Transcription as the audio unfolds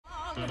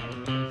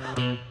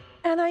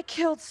And I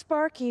killed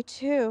Sparky,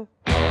 too.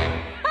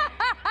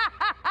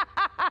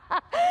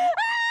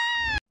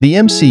 The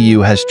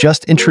MCU has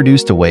just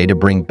introduced a way to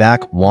bring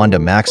back Wanda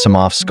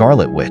Maximoff's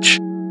Scarlet Witch.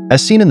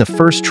 As seen in the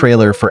first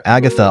trailer for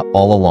Agatha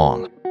All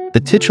Along, the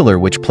titular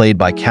witch played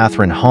by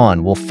Catherine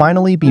Hahn will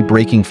finally be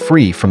breaking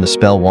free from the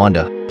spell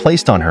Wanda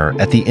placed on her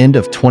at the end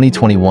of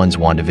 2021's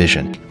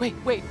WandaVision. Wait.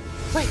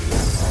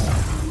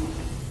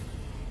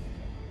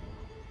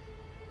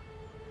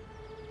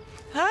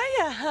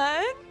 Hiya,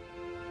 hun.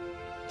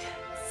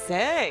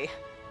 Say,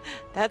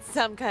 that's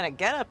some kind of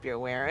getup you're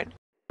wearing.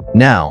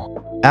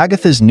 Now,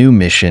 Agatha's new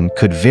mission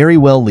could very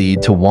well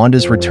lead to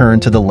Wanda's return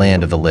to the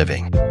land of the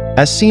living.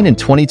 As seen in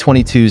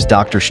 2022's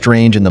Doctor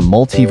Strange in the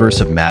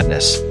Multiverse of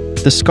Madness,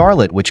 the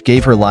Scarlet Witch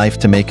gave her life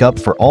to make up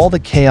for all the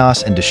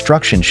chaos and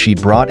destruction she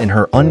brought in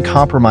her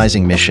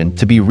uncompromising mission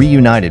to be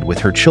reunited with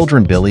her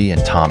children Billy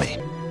and Tommy.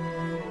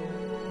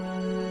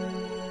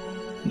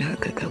 Know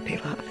that they'll be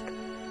loved.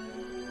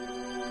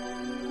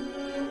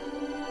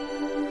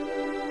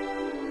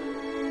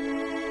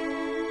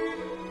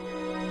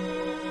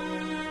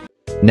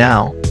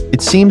 Now,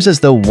 it seems as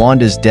though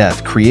Wanda's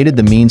death created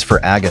the means for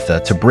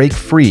Agatha to break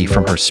free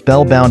from her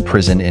spellbound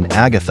prison in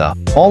Agatha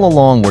All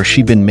Along, where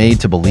she'd been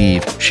made to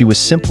believe she was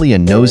simply a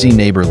nosy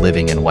neighbor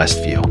living in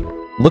Westview.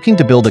 Looking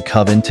to build a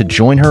coven to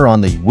join her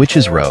on the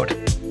Witch's Road,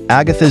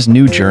 Agatha's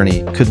new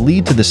journey could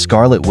lead to the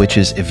Scarlet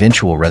Witch's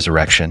eventual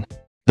resurrection.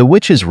 The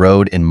Witch's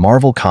Road in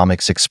Marvel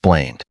Comics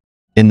explained.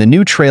 In the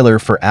new trailer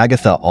for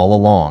Agatha All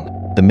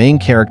Along, the main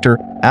character,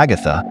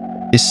 Agatha,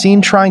 is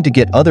seen trying to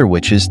get other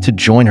witches to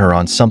join her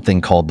on something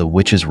called the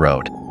Witch's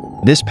Road.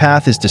 This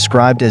path is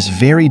described as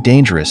very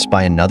dangerous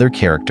by another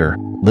character,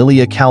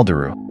 Lilia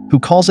Calderu, who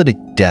calls it a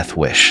death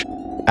wish.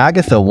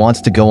 Agatha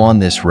wants to go on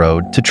this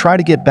road to try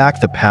to get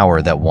back the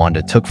power that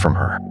Wanda took from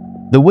her.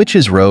 The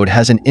Witch's Road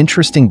has an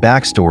interesting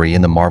backstory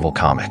in the Marvel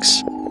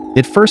Comics.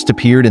 It first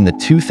appeared in the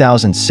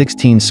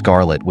 2016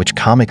 Scarlet Witch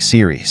comic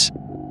series.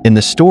 In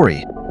the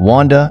story,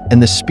 Wanda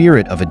and the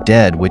spirit of a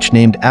dead witch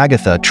named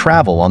Agatha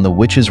travel on the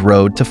Witch's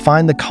Road to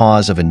find the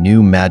cause of a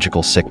new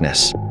magical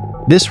sickness.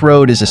 This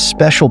road is a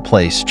special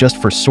place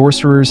just for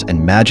sorcerers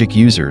and magic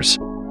users,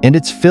 and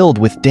it's filled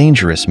with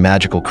dangerous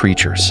magical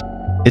creatures.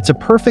 It's a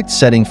perfect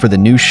setting for the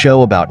new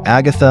show about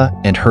Agatha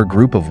and her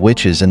group of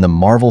witches in the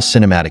Marvel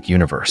Cinematic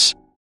Universe.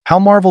 How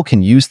Marvel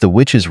can use the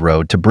Witch's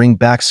Road to bring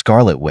back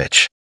Scarlet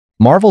Witch.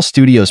 Marvel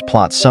Studios'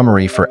 plot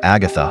summary for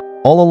Agatha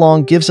All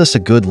Along gives us a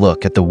good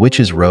look at the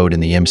Witch's Road in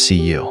the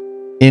MCU.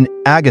 In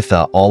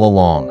Agatha All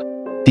Along,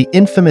 the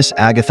infamous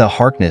Agatha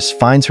Harkness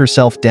finds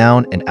herself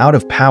down and out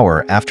of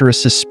power after a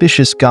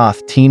suspicious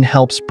goth teen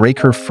helps break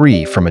her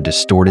free from a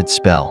distorted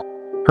spell.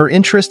 Her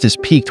interest is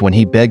piqued when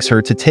he begs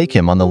her to take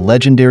him on the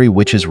legendary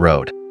Witch's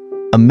Road,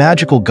 a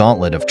magical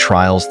gauntlet of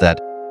trials that,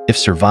 if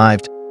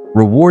survived,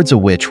 rewards a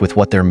witch with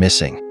what they're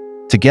missing.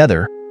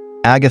 Together,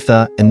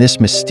 Agatha and this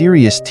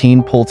mysterious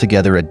teen pull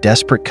together a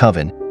desperate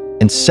coven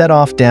and set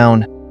off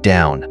down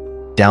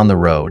the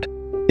road.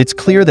 It's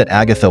clear that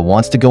Agatha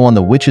wants to go on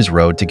the Witch's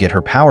Road to get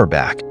her power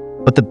back,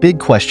 but the big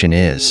question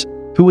is,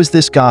 who is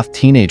this goth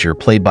teenager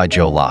played by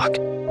Joe Locke?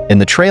 In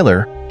the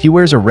trailer, he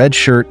wears a red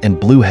shirt and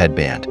blue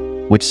headband,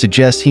 which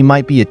suggests he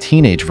might be a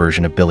teenage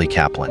version of Billy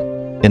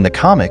Kaplan. In the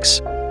comics,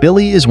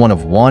 Billy is one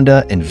of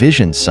Wanda and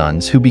Vision's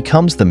sons who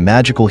becomes the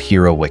magical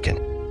hero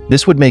Wiccan.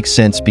 This would make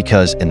sense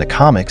because, in the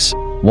comics,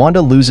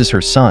 Wanda loses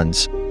her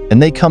sons,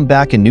 and they come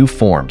back in new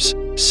forms,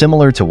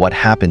 similar to what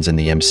happens in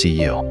the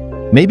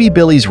MCU. Maybe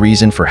Billy's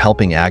reason for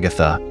helping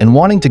Agatha and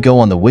wanting to go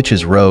on the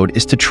Witch's Road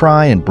is to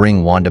try and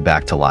bring Wanda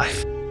back to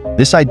life.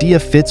 This idea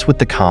fits with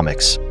the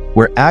comics,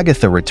 where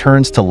Agatha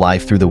returns to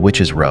life through the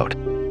Witch's Road.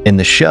 In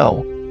the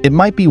show, it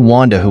might be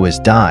Wanda who has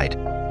died,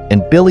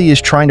 and Billy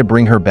is trying to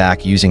bring her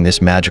back using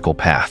this magical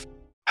path.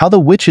 How the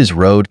Witch's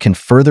Road can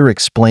further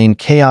explain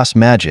chaos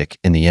magic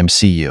in the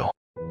MCU.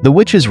 The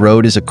Witch's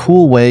Road is a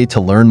cool way to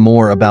learn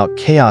more about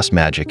chaos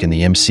magic in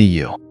the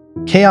MCU.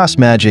 Chaos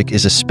magic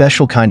is a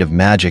special kind of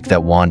magic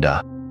that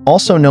Wanda,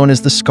 also known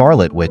as the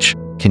Scarlet Witch,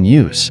 can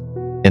use.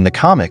 In the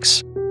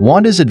comics,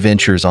 Wanda's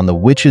adventures on the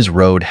Witch's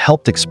Road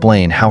helped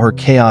explain how her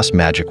chaos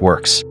magic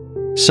works.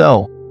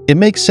 So, it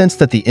makes sense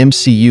that the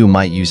MCU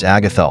might use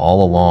Agatha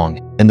All Along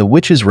and the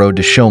Witch's Road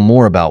to show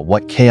more about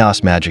what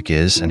chaos magic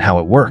is and how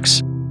it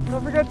works.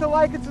 Don't forget to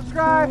like and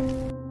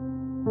subscribe!